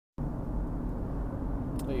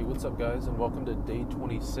Hey, what's up, guys, and welcome to day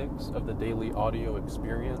 26 of the daily audio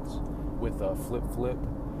experience with Flip Flip.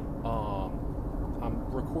 I'm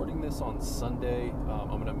recording this on Sunday. I'm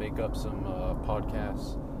going to make up some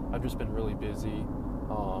podcasts. I've just been really busy.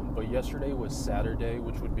 But yesterday was Saturday,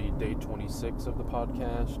 which would be day 26 of the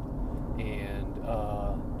podcast.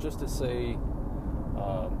 And just to say,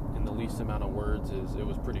 in the least amount of words, is it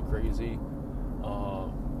was pretty crazy.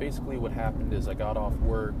 Basically, what happened is I got off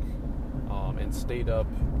work and stayed up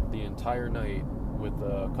the entire night with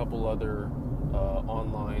a couple other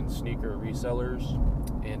online sneaker resellers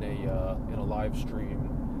in a live stream,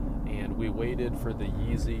 and we waited for the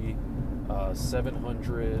Yeezy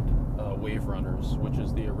 700 Wave Runners, which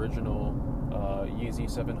is the original Yeezy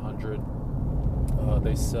 700.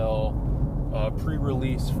 They sell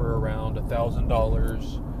pre-release for around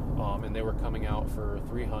 $1,000, and they were coming out for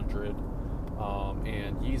 $300.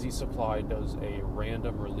 And Yeezy Supply does a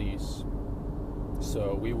random release.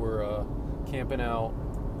 So we were camping out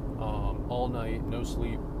all night, no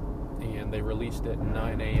sleep, and they released it at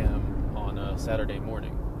 9 a.m. on a Saturday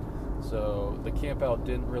morning. So the camp out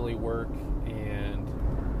didn't really work, and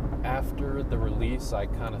after the release, I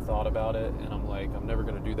kind of thought about it, and I'm like, I'm never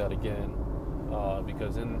going to do that again,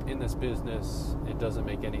 because in this business, it doesn't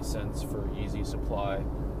make any sense for Yeezy Supply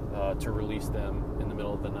to release them in the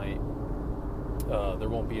middle of the night. There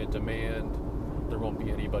won't be a demand. There won't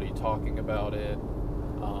be anybody talking about it.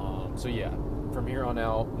 So yeah, from here on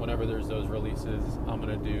out, whenever there's those releases,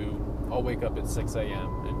 I'll wake up at 6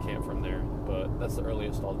 a.m. and camp from there. But that's the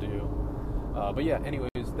earliest I'll do. But yeah,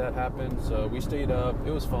 anyways, that happened. So we stayed up.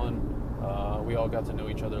 It was fun. We all got to know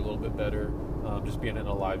each other a little bit better. Just being in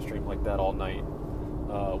a live stream like that all night,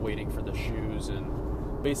 waiting for the shoes. And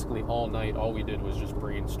basically all night, all we did was just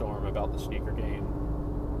brainstorm about the sneaker game.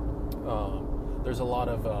 There's a lot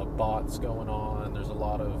of bots going on. There's a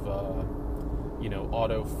lot of,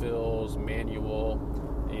 auto-fills, manual.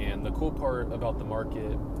 And the cool part about the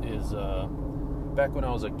market is back when I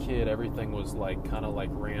was a kid, everything was kind of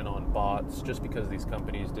ran on bots just because these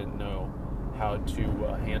companies didn't know how to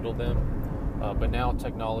handle them. But now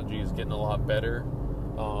technology is getting a lot better.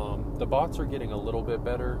 The bots are getting a little bit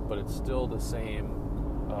better, but it's still the same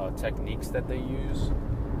techniques that they use.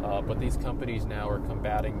 But these companies now are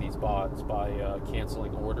combating these bots by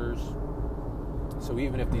canceling orders. So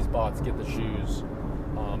even if these bots get the shoes,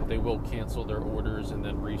 they will cancel their orders and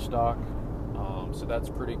then restock. So that's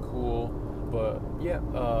pretty cool. But yeah,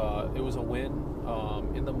 it was a win.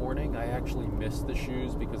 In the morning, I actually missed the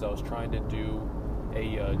shoes because I was trying to do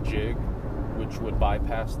a jig, which would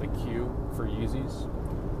bypass the queue for Yeezys.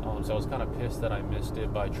 So I was kind of pissed that I missed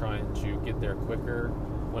it by trying to get there quicker,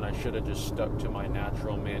 when I should have just stuck to my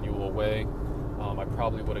natural manual way. I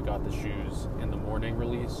probably would have got the shoes in the morning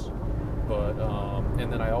release. But,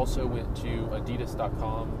 and then I also went to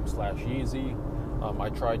adidas.com/Yeezy. I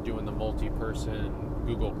tried doing the multi-person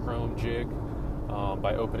Google Chrome jig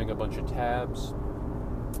by opening a bunch of tabs.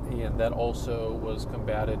 And that also was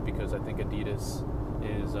combated because I think Adidas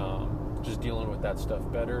is just dealing with that stuff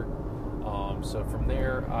better. So from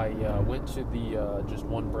there, I went to the just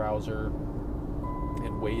one browser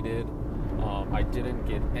and waited. I didn't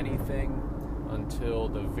get anything until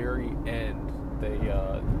the very end. They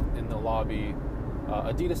in the lobby,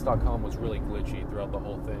 Adidas.com was really glitchy throughout the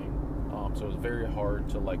whole thing, so it was very hard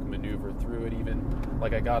to maneuver through it. Even I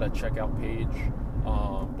got a checkout page,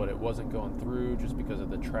 but it wasn't going through just because of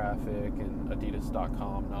the traffic and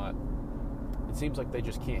Adidas.com. It seems like they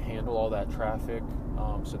just can't handle all that traffic,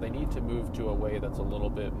 so they need to move to a way that's a little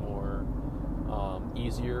bit more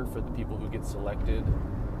easier for the people who get selected,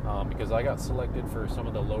 because I got selected for some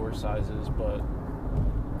of the lower sizes, but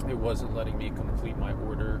it wasn't letting me complete my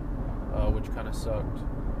order, which kind of sucked.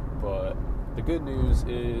 But the good news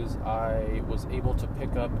is I was able to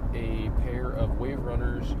pick up a pair of Wave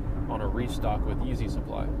Runners on a restock with Yeezy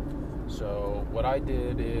Supply. So what I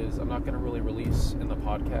did is, I'm not going to really release in the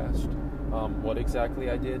podcast what exactly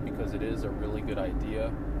I did, because it is a really good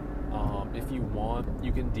idea. If you want,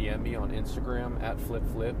 you can DM me on Instagram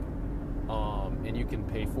 @FlipFlip, and you can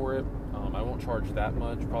pay for it. I won't charge that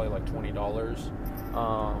much, probably $20.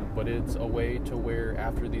 But it's a way to where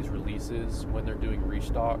after these releases, when they're doing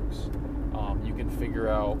restocks, you can figure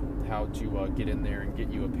out how to get in there and get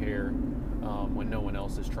you a pair when no one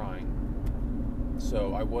else is trying.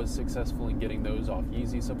 So I was successful in getting those off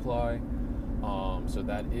Yeezy Supply. So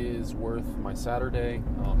that is worth my Saturday.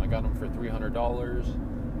 I got them for $300.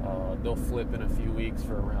 They'll flip in a few weeks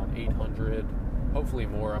for around $800. Hopefully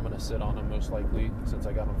more. I'm going to sit on them most likely, since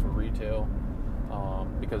I got them for retail.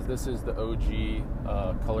 Because this is the OG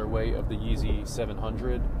colorway of the Yeezy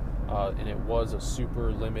 700. and it was a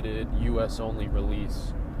super limited US only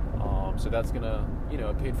release. So that's gonna,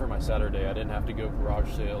 it paid for my Saturday. I didn't have to go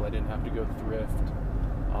garage sale. I didn't have to go thrift,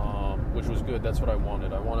 which was good. That's what I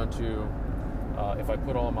wanted. I wanted to, if I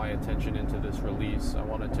put all my attention into this release, I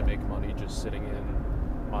wanted to make money just sitting in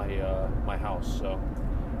my house. So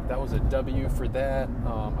that was a W for that.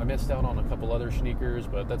 I missed out on a couple other sneakers,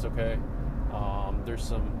 but that's okay. There's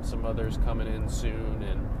some others coming in soon,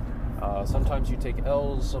 and sometimes you take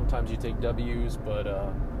L's, sometimes you take W's,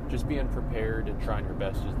 but just being prepared and trying your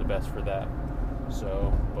best is the best for that.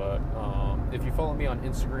 So, but if you follow me on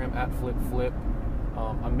Instagram at FlipFlip,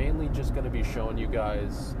 I'm mainly just going to be showing you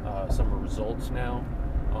guys some results now.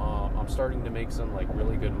 I'm starting to make some like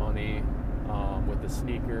really good money with the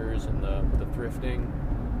sneakers and the thrifting,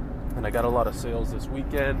 and I got a lot of sales this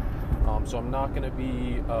weekend. So I'm not going to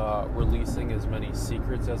be releasing as many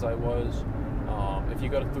secrets as I was. If you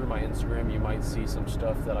go through my Instagram, you might see some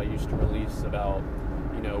stuff that I used to release about,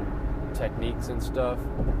 techniques and stuff.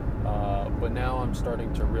 But now I'm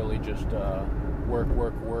starting to really just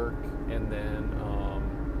work, and then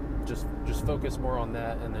just focus more on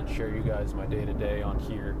that, and then share you guys my day-to-day on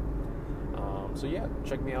here. So yeah,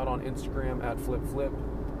 check me out on Instagram at FlipFlip,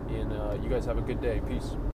 and you guys have a good day. Peace.